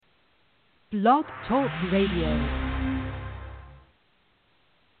Blog Talk Radio.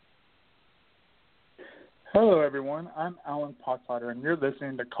 Hello, everyone. I'm Alan Potter, and you're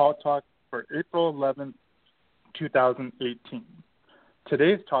listening to CallTalk for April 11th, 2018.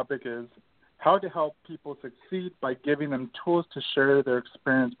 Today's topic is how to help people succeed by giving them tools to share their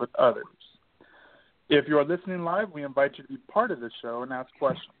experience with others. If you are listening live, we invite you to be part of the show and ask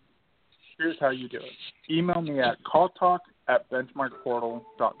questions. Here's how you do it. Email me at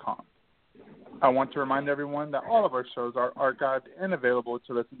calltalk@benchmarkportal.com. I want to remind everyone that all of our shows are archived and available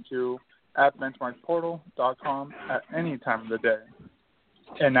to listen to at benchmarkportal.com at any time of the day.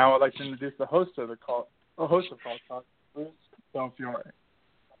 And now I'd like to introduce the host of CallTalk, Bruce Belfiore.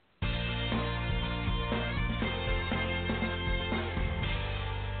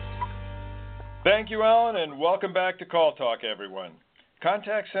 Thank you, Alan, and welcome back to CallTalk, everyone.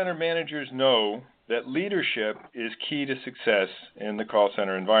 Contact center managers know that leadership is key to success in the call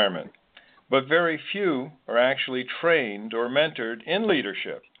center environment, but very few are actually trained or mentored in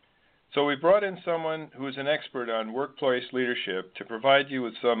leadership. So we brought in someone who is an expert on workplace leadership to provide you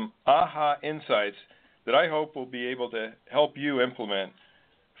with some aha insights that I hope will be able to help you implement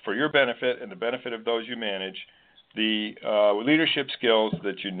for your benefit and the benefit of those you manage the leadership skills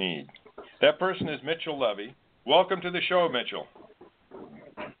that you need. That person is Mitchell Levy. Welcome to the show, Mitchell.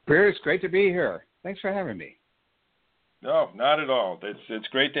 Bruce, great to be here. Thanks for having me. No, not at all. It's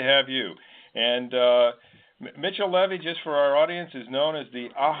great to have you. And Mitchell Levy, just for our audience, is known as the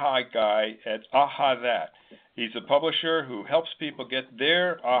aha guy at Aha That. He's a publisher who helps people get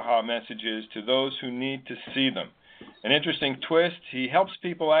their aha messages to those who need to see them. An interesting twist, he helps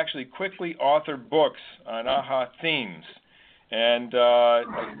people actually quickly author books on aha themes. And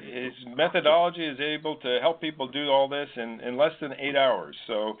his methodology is able to help people do all this in less than 8 hours.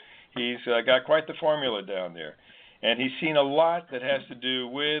 So he's got quite the formula down there. And he's seen a lot that has to do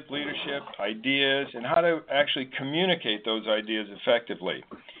with leadership, ideas, and how to actually communicate those ideas effectively.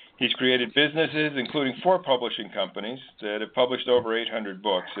 He's created businesses, including 4 publishing companies that have published over 800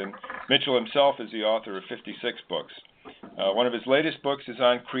 books. And Mitchell himself is the author of 56 books. One of his latest books is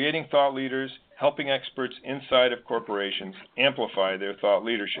on creating thought leaders, helping experts inside of corporations amplify their thought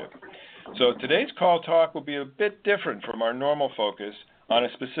leadership. So today's call talk will be a bit different from our normal focus on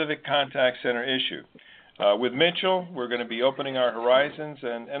a specific contact center issue. With Mitchell, we're going to be opening our horizons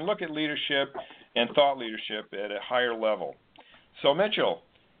and look at leadership and thought leadership at a higher level. So Mitchell,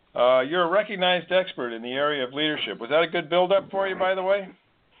 you're a recognized expert in the area of leadership. Was that a good build-up for you, by the way?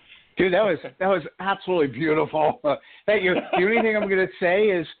 Dude, that was absolutely beautiful. Thank you. The only thing I'm going to say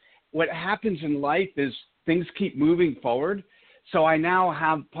is what happens in life is things keep moving forward. So I now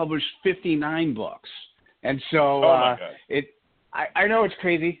have published 59 books. And so I know it's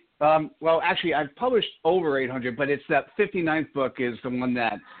crazy. Well, actually, I've published over 800, but it's that 59th book is the one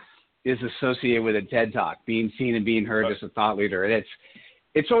that is associated with a TED Talk, being seen and being heard as a thought leader. And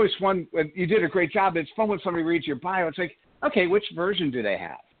it's always fun. You did a great job. It's fun when somebody reads your bio. It's like, okay, which version do they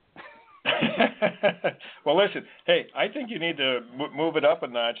have? Well, listen, hey, I think you need to move it up a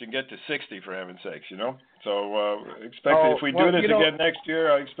notch and get to 60, for heaven's sakes, you know? So if we do this again next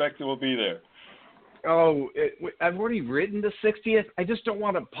year, I expect it will be there. I've already written the 60th. I just don't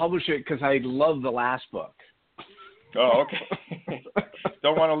want to publish it because I love the last book. Oh, okay.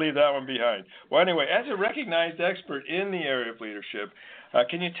 Don't want to leave that one behind. Well, anyway, as a recognized expert in the area of leadership,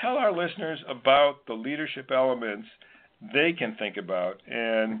 can you tell our listeners about the leadership elements they can think about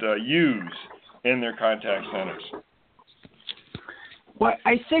and use in their contact centers? Well,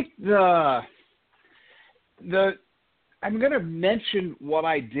 I think I'm going to mention what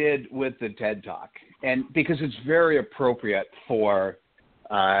I did with the TED Talk, and because it's very appropriate for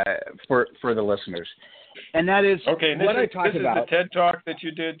the listeners, and that is what I talked about. This is the TED Talk that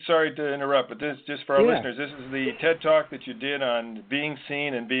you did. Sorry to interrupt, but this just for our listeners. This is the TED Talk that you did on being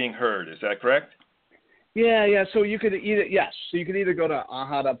seen and being heard. Is that correct? Yeah. So you could either go to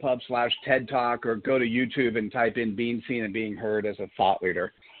aha.pub/TED Talk or go to YouTube and type in being seen and being heard as a thought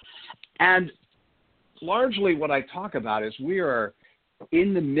leader. And largely what I talk about is we are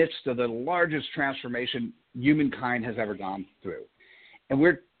in the midst of the largest transformation humankind has ever gone through. And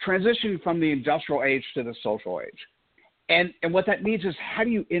we're transitioning from the industrial age to the social age. And what that means is how do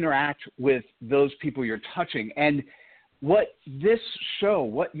you interact with those people you're touching? And what this show,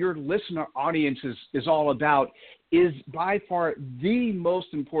 what your listener audience is all about is by far the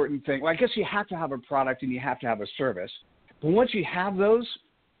most important thing. Well, I guess you have to have a product and you have to have a service. But once you have those,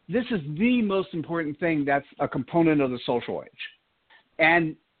 this is the most important thing that's a component of the social age.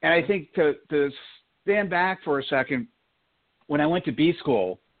 And I think to stand back for a second, when I went to B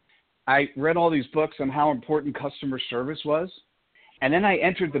school, I read all these books on how important customer service was. And then I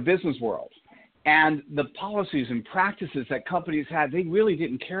entered the business world. And the policies and practices that companies had, they really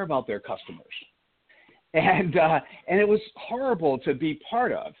didn't care about their customers. And it was horrible to be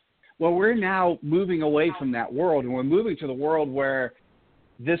part of. Well, we're now moving away from that world, and we're moving to the world where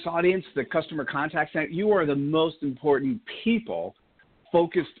this audience, the customer contact center, you are the most important people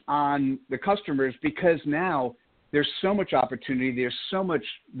focused on the customers, because now there's so much opportunity, there's so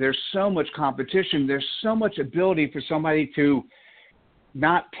much competition, there's so much ability for somebody to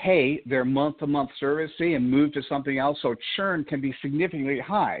not pay their month-to-month service fee and move to something else, so churn can be significantly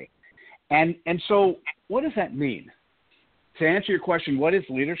high. And so what does that mean? To answer your question, what is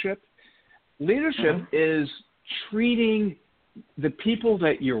leadership? Leadership is treating the people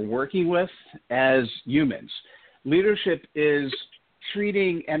that you're working with as humans. Leadership is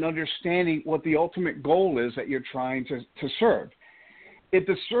treating and understanding what the ultimate goal is that you're trying to serve. If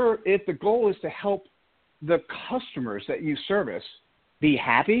the goal is to help the customers that you service be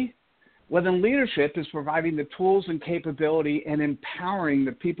happy, well, then leadership is providing the tools and capability and empowering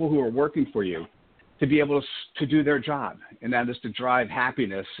the people who are working for you to be able to do their job, and that is to drive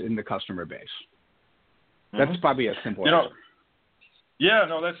happiness in the customer base. That's probably a simple answer. Yeah,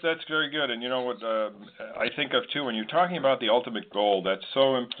 no, that's very good. And you know what I think of too, when you're talking about the ultimate goal, that's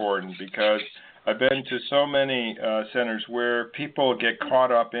so important, because I've been to so many centers where people get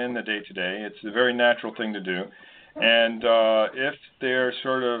caught up in the day-to-day. It's a very natural thing to do. And if they're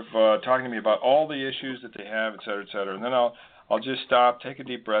sort of talking to me about all the issues that they have, et cetera, and then I'll just stop, take a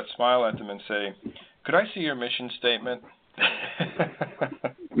deep breath, smile at them, and say, "Could I see your mission statement?"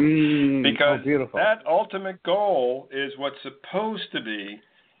 Because that ultimate goal is what's supposed to be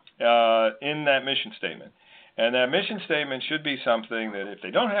in that mission statement. And that mission statement should be something that if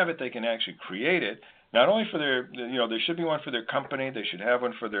they don't have it, they can actually create it. Not only for their, there should be one for their company, they should have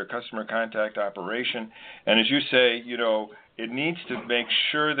one for their customer contact operation. And as you say, it needs to make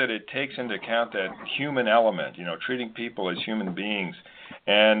sure that it takes into account that human element, treating people as human beings.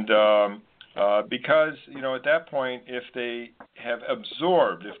 And because, at that point, if they have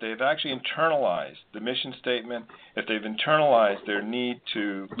absorbed, if they've actually internalized the mission statement, if they've internalized their need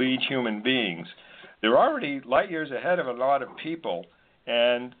to lead human beings, they're already light years ahead of a lot of people.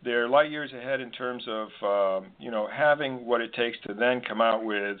 And they're light years ahead in terms of, having what it takes to then come out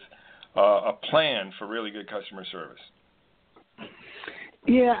with a plan for really good customer service.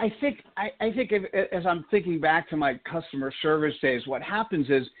 Yeah, I think as I'm thinking back to my customer service days, what happens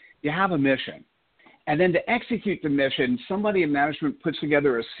is you have a mission. And then to execute the mission, somebody in management puts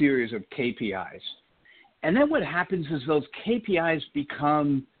together a series of KPIs. And then what happens is those KPIs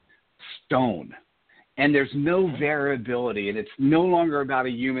become stone. And there's no variability, and it's no longer about a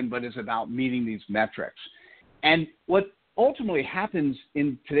human, but it's about meeting these metrics. And what ultimately happens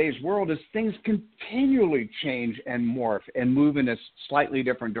in today's world is things continually change and morph and move in a slightly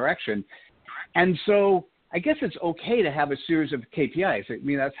different direction. And so I guess it's okay to have a series of KPIs. I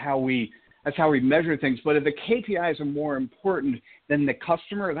mean, that's how we measure things. But if the KPIs are more important than the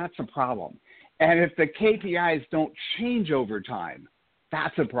customer, that's a problem. And if the KPIs don't change over time,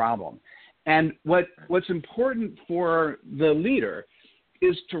 that's a problem. And what's important for the leader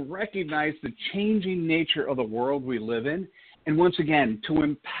is to recognize the changing nature of the world we live in. And once again, to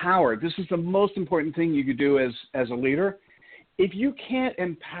empower. This is the most important thing you could do as a leader. If you can't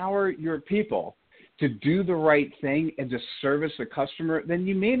empower your people to do the right thing and to service the customer, then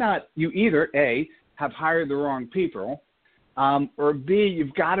you either A, have hired the wrong people, or B,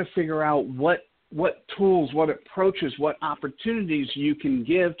 you've got to figure out what tools, what approaches, what opportunities you can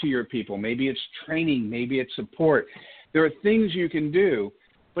give to your people. Maybe it's training, maybe it's support. There are things you can do,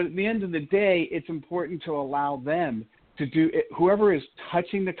 but at the end of the day, it's important to allow them to do it. Whoever is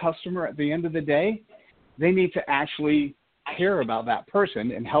touching the customer at the end of the day, they need to actually care about that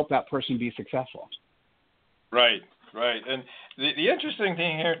person and help that person be successful. Right. And the interesting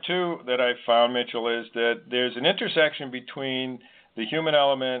thing here, too, that I've found, Mitchell, is that there's an intersection between the human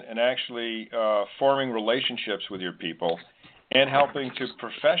element and actually forming relationships with your people and helping to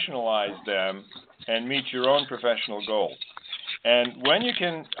professionalize them and meet your own professional goals. And when you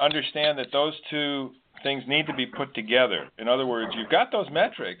can understand that those two things need to be put together, in other words, you've got those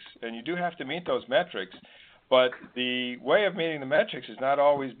metrics and you do have to meet those metrics, but the way of meeting the metrics is not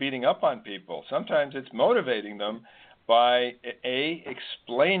always beating up on people. Sometimes it's motivating them by,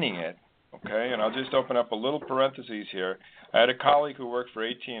 explaining it. Okay, and I'll just open up a little parentheses here. I had a colleague who worked for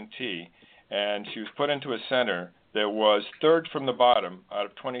AT&T, and she was put into a center that was third from the bottom out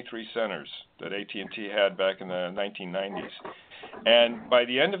of 23 centers that AT&T had back in the 1990s. And by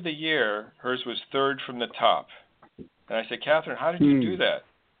the end of the year, hers was third from the top. And I said, "Catherine, how did you do that?"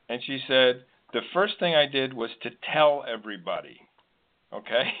 And she said, "The first thing I did was to tell everybody."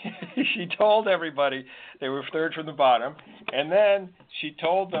 okay? She told everybody they were third from the bottom, and then she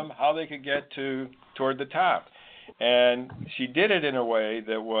told them how they could get toward the top. And she did it in a way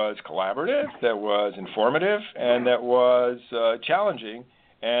that was collaborative, that was informative, and that was challenging,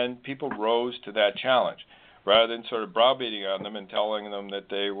 and people rose to that challenge rather than sort of browbeating on them and telling them that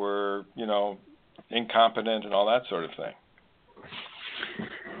they were, incompetent and all that sort of thing.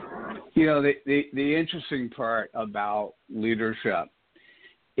 The interesting part about leadership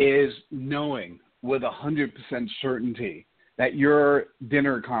is knowing with 100% certainty that your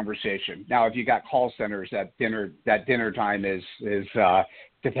dinner conversation. Now, if you got call centers, that dinner time is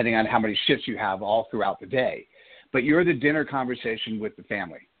depending on how many shifts you have all throughout the day. But you're the dinner conversation with the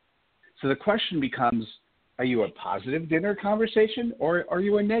family. So the question becomes, are you a positive dinner conversation or are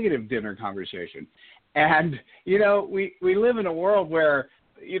you a negative dinner conversation? And we live in a world where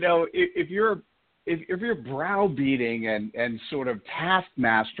if you're browbeating and sort of task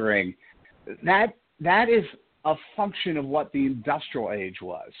mastering, that is a function of what the industrial age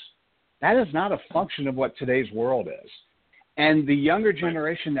was. That is not a function of what today's world is. And the younger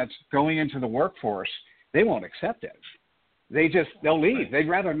generation that's going into the workforce, they won't accept it. They'll leave. They'd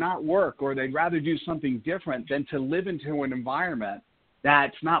rather not work, or they'd rather do something different than to live into an environment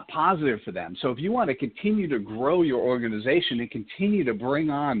that's not positive for them. So if you want to continue to grow your organization and continue to bring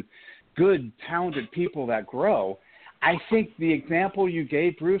on good, talented people that grow, I think the example you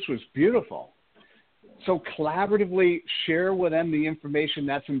gave, Bruce, was beautiful. So collaboratively share with them the information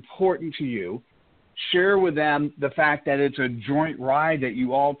that's important to you. Share with them the fact that it's a joint ride that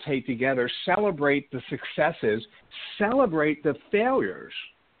you all take together. Celebrate the successes. Celebrate the failures.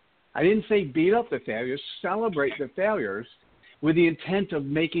 I didn't say beat up the failures. Celebrate the failures with the intent of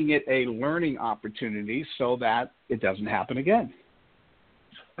making it a learning opportunity so that it doesn't happen again.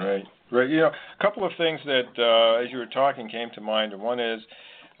 Right. A couple of things that, as you were talking, came to mind. And one is,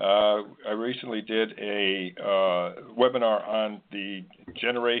 I recently did a webinar on the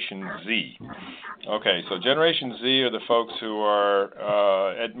Generation Z. Okay, so Generation Z are the folks who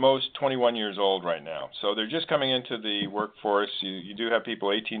are at most 21 years old right now. So they're just coming into the workforce. You do have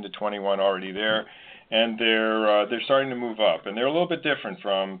people 18 to 21 already there, and they're starting to move up. And they're a little bit different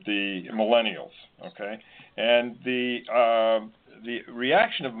from the millennials, okay? And the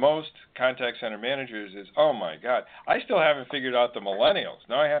reaction of most contact center managers is, oh, my God, I still haven't figured out the millennials.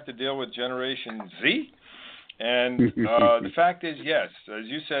 Now I have to deal with Generation Z? And the fact is, yes, as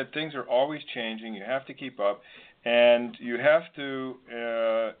you said, things are always changing. You have to keep up. And you have to,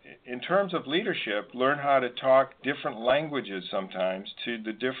 in terms of leadership, learn how to talk different languages sometimes to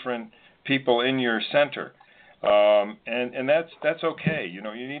the different people in your center. And that's okay. You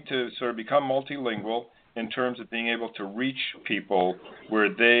need to sort of become multilingual in terms of being able to reach people where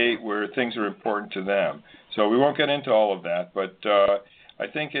things are important to them. So we won't get into all of that, but I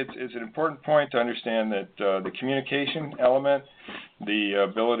think it's an important point to understand that the communication element, the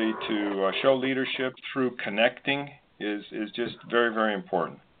ability to show leadership through connecting is just very, very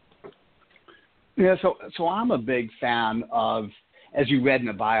important. Yeah, so I'm a big fan of, as you read in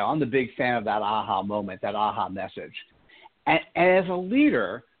the bio, I'm the big fan of that aha moment, that aha message. And as a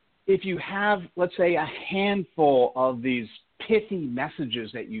leader, if you have, let's say, a handful of these pithy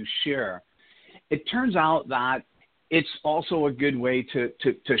messages that you share, it turns out that it's also a good way to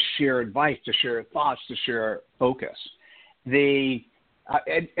share advice, to share thoughts, to share focus.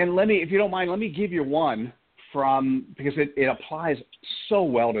 And let me, if you don't mind, let me give you one because it applies so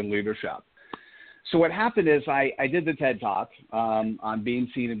well to leadership. So what happened is I did the TED Talk on being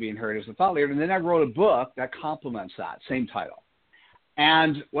seen and being heard as a thought leader, and then I wrote a book that complements that, same title.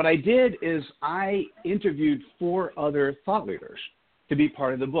 And what I did is I interviewed 4 other thought leaders to be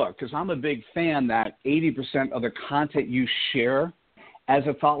part of the book, because I'm a big fan that 80% of the content you share as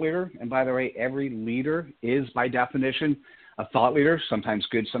a thought leader, and by the way, every leader is by definition a thought leader, sometimes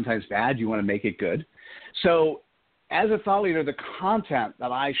good, sometimes bad. You want to make it good. So as a thought leader, the content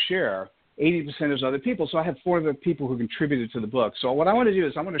that I share, 80% is other people. So I have 4 other people who contributed to the book. So what I want to do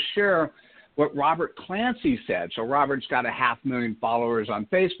is I want to share what Robert Clancy said. So Robert's got 500,000 followers on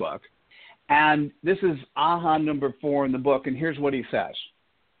Facebook. And this is aha number 4 in the book. And here's what he says.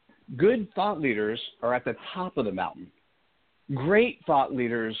 Good thought leaders are at the top of the mountain. Great thought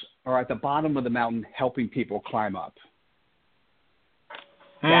leaders are at the bottom of the mountain helping people climb up.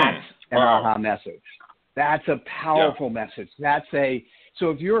 That's an aha message. That's a powerful message. So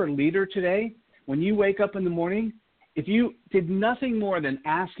if you're a leader today, when you wake up in the morning, if you did nothing more than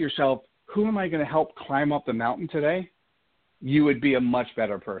ask yourself, who am I going to help climb up the mountain today? You would be a much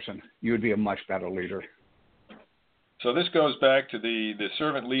better person. You would be a much better leader. So this goes back to the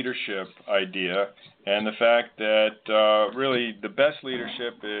servant leadership idea and the fact that really the best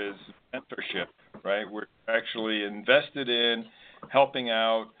leadership is mentorship, right? We're actually invested in helping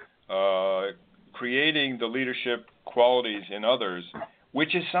out, creating the leadership qualities in others,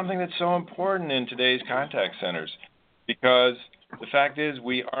 which is something that's so important in today's contact centers, because the fact is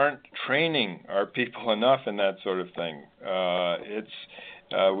we aren't training our people enough in that sort of thing.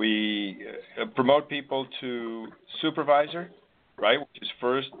 We promote people to supervisor, right, which is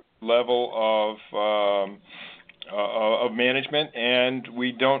first level of management, and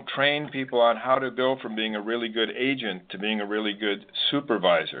we don't train people on how to go from being a really good agent to being a really good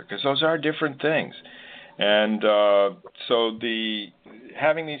supervisor, because those are different things. And so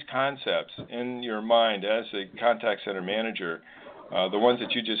having these concepts in your mind as a contact center manager, the ones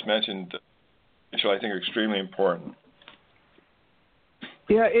that you just mentioned, Mitchell, I think are extremely important.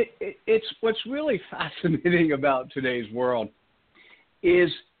 Yeah, it's what's really fascinating about today's world is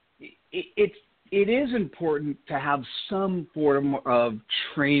it is important to have some form of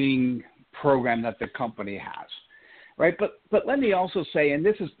training program that the company has, right? But let me also say, and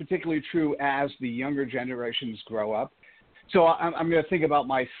this is particularly true as the younger generations grow up. So I'm going to think about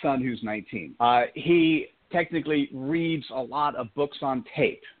my son who's 19. He technically reads a lot of books on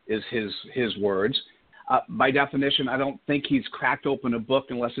tape, is his words. By definition, I don't think he's cracked open a book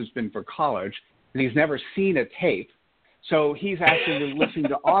unless it's been for college, and he's never seen a tape. So he's actually listening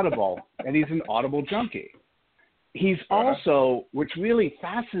to Audible, and he's an Audible junkie. He's also, what's really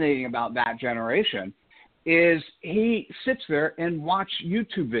fascinating about that generation is he sits there and watches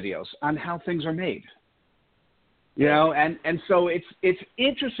YouTube videos on how things are made. You know, and so it's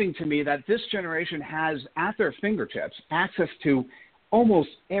interesting to me that this generation has at their fingertips access to almost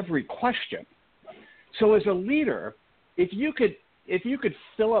every question. So as a leader, if you could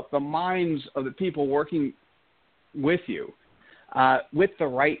fill up the minds of the people working with you with the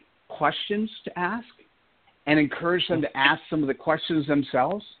right questions to ask and encourage them to ask some of the questions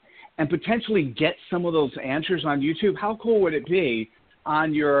themselves and potentially get some of those answers on YouTube, how cool would it be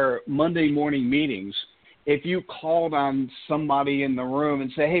on your Monday morning meetings if you called on somebody in the room and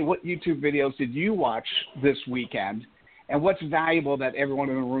say, hey, what YouTube videos did you watch this weekend and what's valuable that everyone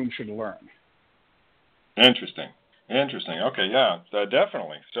in the room should learn? Interesting. Okay, yeah,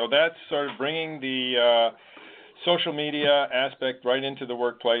 definitely. So that's sort of bringing the social media aspect right into the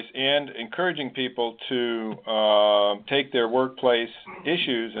workplace and encouraging people to take their workplace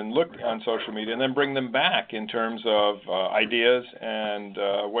issues and look on social media and then bring them back in terms of ideas and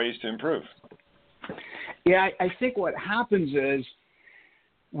ways to improve. Yeah, I think what happens is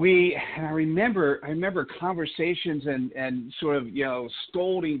I remember conversations and sort of, you know,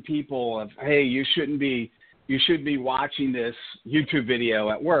 scolding people of, hey, you should be watching this YouTube video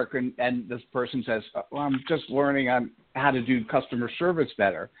at work, and this person says, well, I'm just learning on how to do customer service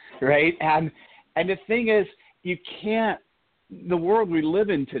better, right? And the thing is, you can't. The world we live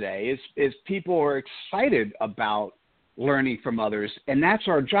in today is people are excited about learning from others, and that's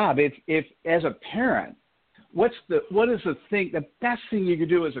our job. If as a parent, what is the best thing you can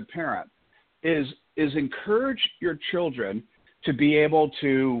do as a parent is encourage your children to be able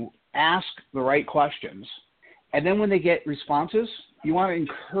to ask the right questions. And then when they get responses, you want to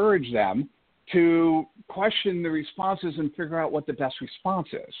encourage them to question the responses and figure out what the best response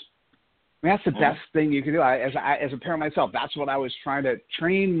is. I mean, that's the best thing you can do. As a parent myself, that's what I was trying to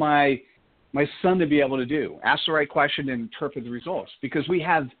train my son to be able to do. Ask the right question and interpret the results. Because we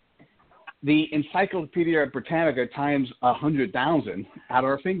have the Encyclopedia Britannica times 100,000 at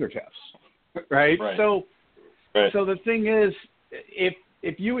our fingertips, right? So the thing is,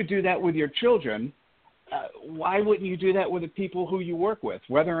 if you would do that with your children, why wouldn't you do that with the people who you work with,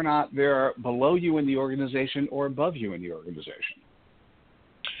 whether or not they're below you in the organization or above you in the organization?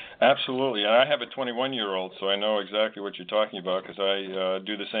 Absolutely. And I have a 21-year-old, so I know exactly what you're talking about because I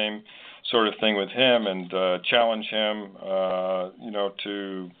do the same sort of thing with him and challenge him,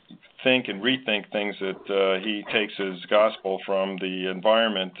 to think and rethink things that he takes as gospel from the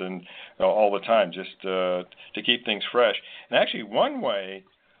environment and all the time, just to keep things fresh. And actually, one way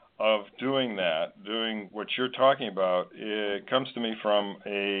of doing what you're talking about, it comes to me from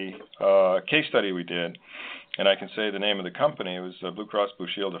a case study we did, and I can say the name of the company. It was Blue Cross Blue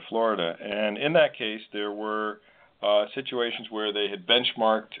Shield of Florida, and in that case, there were situations where they had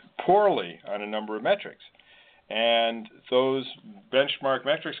benchmarked poorly on a number of metrics, and those benchmark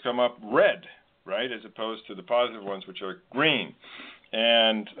metrics come up red, right, as opposed to the positive ones, which are green.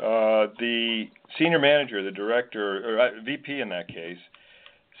 And the senior manager, the director, or VP in that case,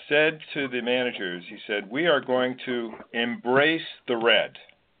 said to the managers, he said, we are going to embrace the red.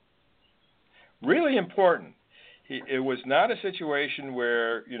 Really important. it was not a situation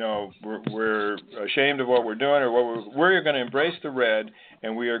where, you know, we're ashamed of what we're doing or we're going to embrace the red,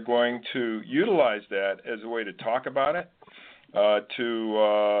 and we are going to utilize that as a way to talk about it,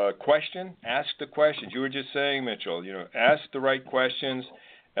 to ask the questions. You were just saying, Mitchell, you know, ask the right questions,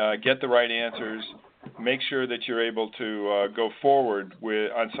 get the right answers, make sure that you're able to go forward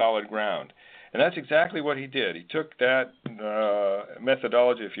on solid ground. And that's exactly what he did. He took that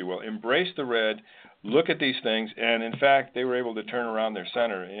methodology, if you will, embraced the red, look at these things, and in fact, they were able to turn around their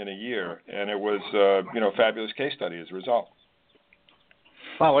center in a year, and it was, a fabulous case study as a result.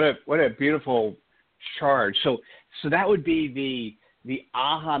 Wow, what a beautiful charge. So that would be the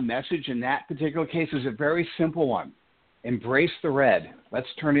aha message in that particular case is a very simple one. Embrace the red. Let's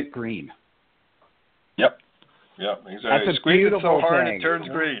turn it green. Yep, exactly. That's a Squeeze it so hard thing. it turns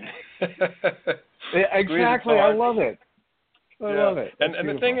green. Exactly, I love it. I love it. And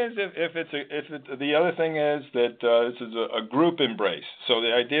the thing is, the other thing is that this is a group embrace. So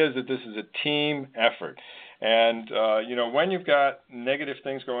the idea is that this is a team effort. And, when you've got negative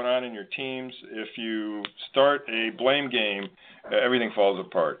things going on in your teams, if you start a blame game, everything falls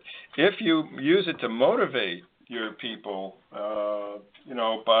apart. If you use it to motivate your people,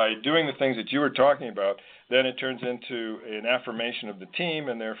 by doing the things that you were talking about, then it turns into an affirmation of the team,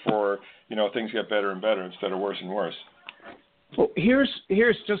 and therefore, things get better and better instead of worse and worse. Well, here's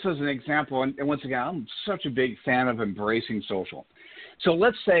just as an example, and once again, I'm such a big fan of embracing social. So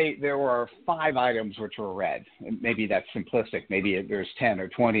let's say there were 5 items which were red. And maybe that's simplistic. Maybe there's 10 or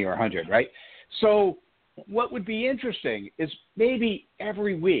 20 or 100, right? So what would be interesting is maybe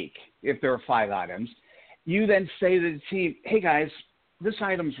every week, if there are 5 items, you then say to the team, hey, guys, this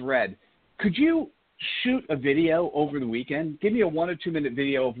item's red. Could you shoot a video over the weekend? Give me a 1 or 2 minute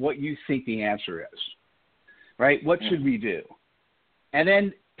video of what you think the answer is, right? What should we do? And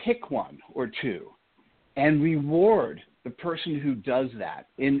then pick 1 or 2 and reward the person who does that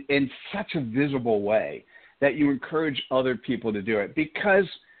in such a visible way that you encourage other people to do it. Because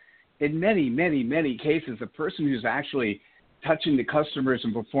in many, many, many cases, the person who's actually touching the customers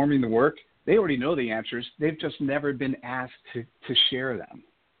and performing the work, they already know the answers. They've just never been asked to share them.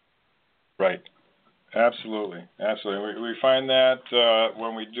 Right. Absolutely. We find that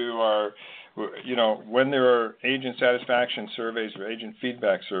when we do our, when there are agent satisfaction surveys or agent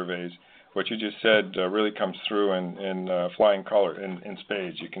feedback surveys, what you just said really comes through in flying color, in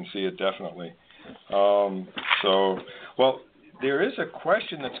spades. You can see it definitely. There is a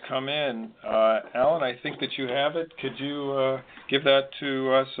question that's come in. Alan, I think that you have it. Could you give that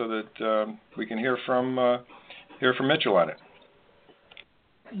to us so that we can hear from Mitchell on it?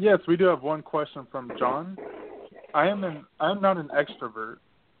 Yes, we do have one question from John. I'm not an extrovert,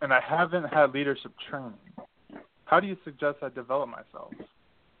 and I haven't had leadership training. How do you suggest I develop myself?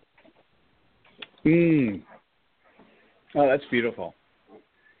 Oh, that's beautiful.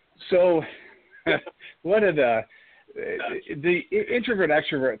 So, one of the introvert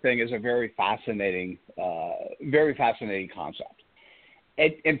extrovert thing is a very fascinating concept.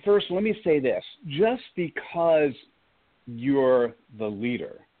 And first, let me say this: just because you're the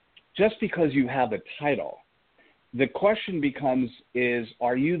leader, just because you have a title, the question becomes: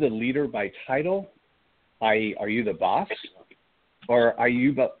 are you the leader by title? Are you the boss? Or are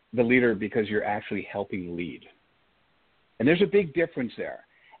you the leader because you're actually helping lead? And there's a big difference there.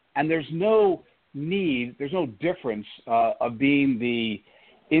 And there's no difference of being the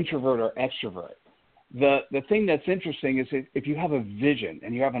introvert or extrovert. The thing that's interesting is if you have a vision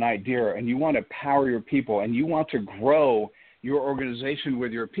and you have an idea and you want to power your people and you want to grow your organization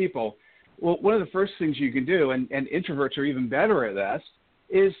with your people, well, one of the first things you can do, and introverts are even better at this,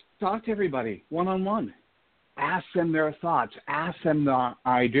 is talk to everybody one-on-one. Ask them their thoughts. Ask them the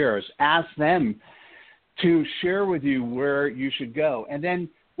ideas. Ask them to share with you where you should go. And then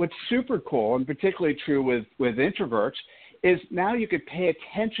what's super cool, and particularly true with introverts, is now you could pay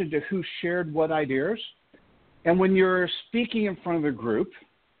attention to who shared what ideas. And when you're speaking in front of a group,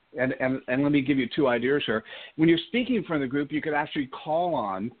 and let me give you 2 ideas here. When you're speaking in front of the group, you could actually call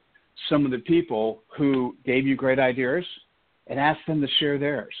on some of the people who gave you great ideas and ask them to share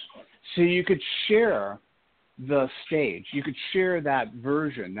theirs. So you could share the stage. You could share that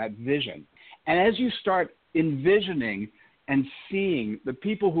version, that vision. And as you start envisioning and seeing the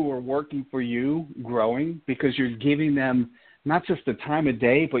people who are working for you growing, because you're giving them not just the time of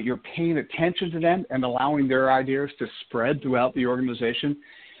day, but you're paying attention to them and allowing their ideas to spread throughout the organization,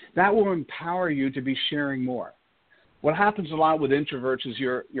 that will empower you to be sharing more. What happens a lot with introverts is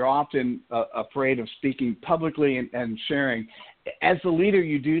you're often afraid of speaking publicly and sharing. As the leader,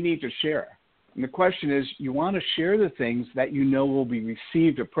 you do need to share. And the question is, you want to share the things that you know will be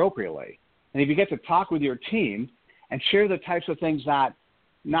received appropriately. And if you get to talk with your team and share the types of things that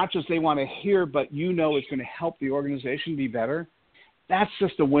not just they want to hear, but you know it's going to help the organization be better, that's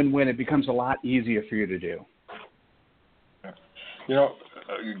just a win-win. It becomes a lot easier for you to do. You know,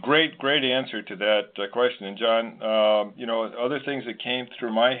 great answer to that question. And John, you know, other things that came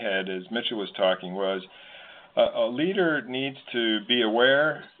through my head as Mitchell was talking was a leader needs to be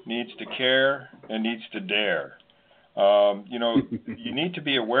aware, needs to care, and needs to dare. You know, you need to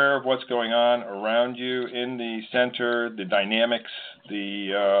be aware of what's going on around you in the center, the dynamics,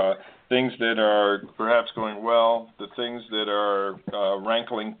 the things that are perhaps going well, the things that are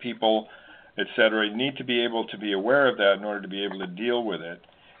rankling people, etc. You need to be able to be aware of that in order to be able to deal with it.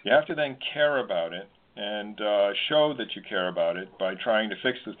 You have to then care about it and show that you care about it by trying to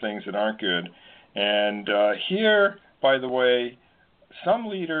fix the things that aren't good. And here, by the way, some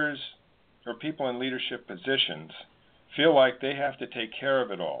leaders or people in leadership positions feel like they have to take care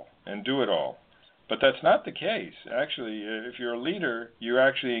of it all and do it all. But that's not the case. Actually, if you're a leader, you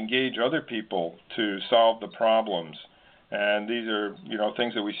actually engage other people to solve the problems. And these are, you know,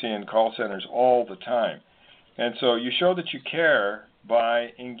 things that we see in call centers all the time. And so you show that you care by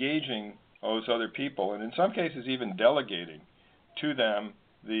engaging those other people, and in some cases even delegating to them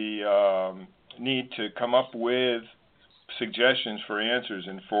the need to come up with suggestions for answers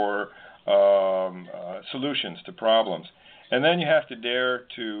and for solutions to problems. And then you have to dare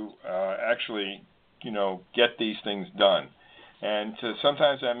to actually, you know, get these things done. And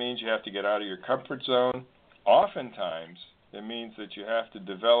sometimes that means you have to get out of your comfort zone. Oftentimes, it means that you have to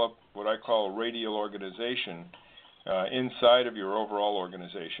develop what I call a radial organization inside of your overall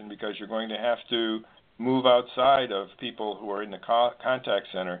organization, because you're going to have to move outside of people who are in the contact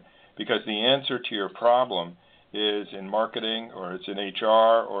center, because the answer to your problem is in marketing, or it's in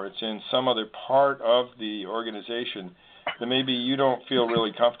HR, or it's in some other part of the organization that maybe you don't feel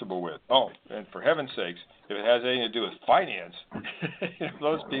really comfortable with. Oh, and for heaven's sakes, if it has anything to do with finance,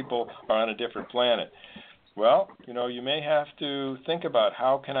 those people are on a different planet. Well, you know, you may have to think about,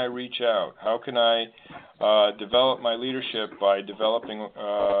 how can I reach out? How can I develop my leadership by developing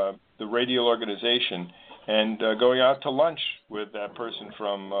the radial organization and going out to lunch with that person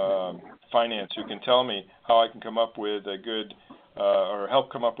from finance who can tell me how I can come up with a good or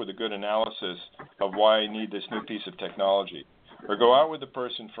help come up with a good analysis of why I need this new piece of technology. Or go out with the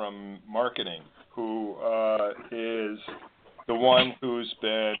person from marketing who is the one who's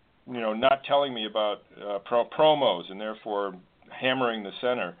been, you know, not telling me about promos and therefore hammering the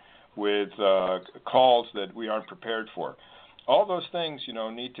center with calls that we aren't prepared for. All those things, you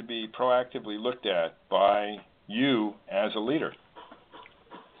know, need to be proactively looked at by you as a leader.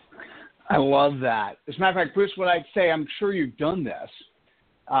 I love that. As a matter of fact, Bruce, what I'd say, I'm sure you've done this,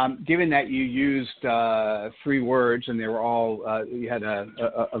 given that you used 3 words and they were all, you had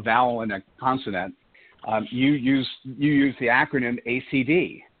a vowel and a consonant, you used the acronym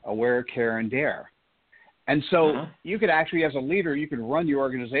ACD, Aware, Care, and Dare. And so you could actually, as a leader, you could run your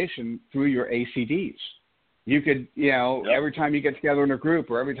organization through your ACDs. You could, you know, every time you get together in a group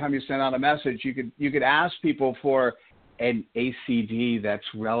or every time you send out a message, you could ask people for an ACD that's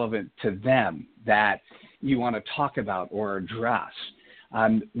relevant to them, that you want to talk about or address.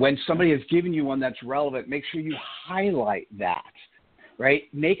 When somebody has given you one that's relevant, make sure you highlight that, right?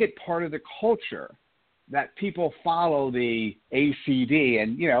 Make it part of the culture that people follow the ACD.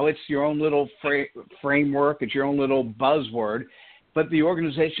 And, you know, it's your own little framework, it's your own little buzzword, but the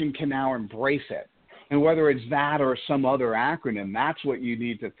organization can now embrace it. And whether it's that or some other acronym, that's what you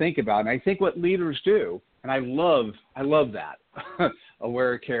need to think about. And I think what leaders do, and I love that,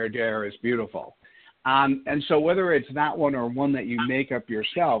 Aware, Care, Dare is beautiful. And so whether it's that one or one that you make up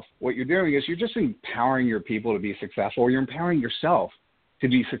yourself, what you're doing is you're just empowering your people to be successful, or you're empowering yourself to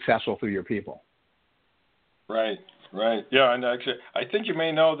be successful through your people. Right. Yeah, and actually, I think you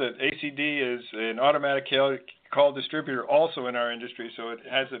may know that ACD is an automatic call distributor also in our industry, so it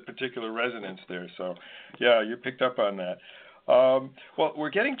has a particular resonance there. So, yeah, you picked up on that. Well, we're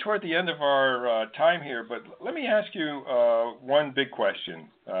getting toward the end of our time here, but let me ask you one big question.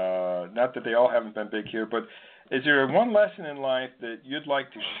 Not that they all haven't been big here, but is there one lesson in life that you'd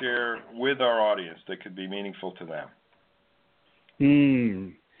like to share with our audience that could be meaningful to them?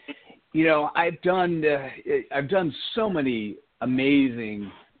 You know, I've done so many amazing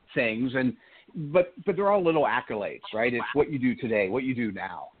things, but they're all little accolades, right? It's what you do today, what you do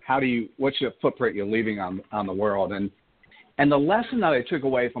now. What's your footprint you're leaving on the world? And the lesson that I took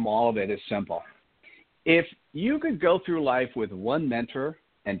away from all of it is simple. If you could go through life with 1 mentor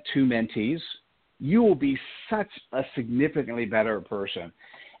and 2 mentees, you will be such a significantly better person.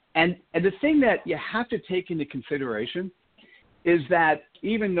 And the thing that you have to take into consideration is that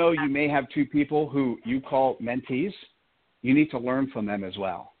even though you may have two people who you call mentees, you need to learn from them as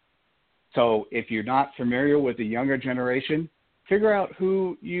well. So if you're not familiar with the younger generation, figure out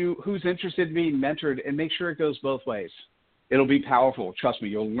who's interested in being mentored and make sure it goes both ways. It'll be powerful. Trust me,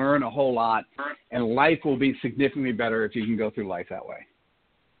 you'll learn a whole lot, and life will be significantly better if you can go through life that way.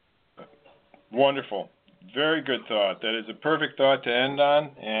 Wonderful. Very good thought. That is a perfect thought to end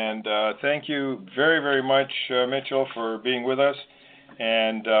on. And thank you very, very much, Mitchell, for being with us.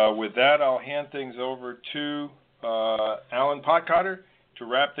 And with that, I'll hand things over to Alan Potcotter to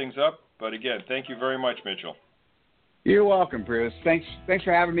wrap things up. But again, thank you very much, Mitchell. You're welcome, Bruce. Thanks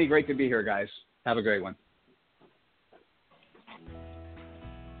for having me. Great to be here, guys. Have a great one.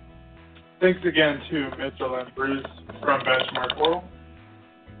 Thanks again to Mitchell and Bruce from Benchmark Portal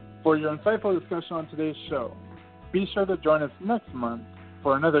for your insightful discussion on today's show. Be sure to join us next month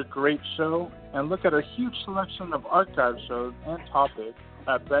for another great show and look at our huge selection of archive shows and topics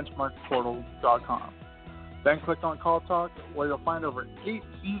at benchmarkportal.com. Then click on CallTalk, where you'll find over 8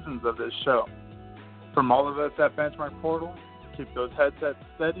 seasons of this show. From all of us at Benchmark Portal, keep those headsets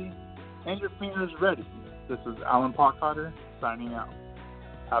steady and your fingers ready. This is Alan Potcotter signing out.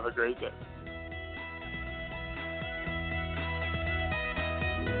 Have a great day.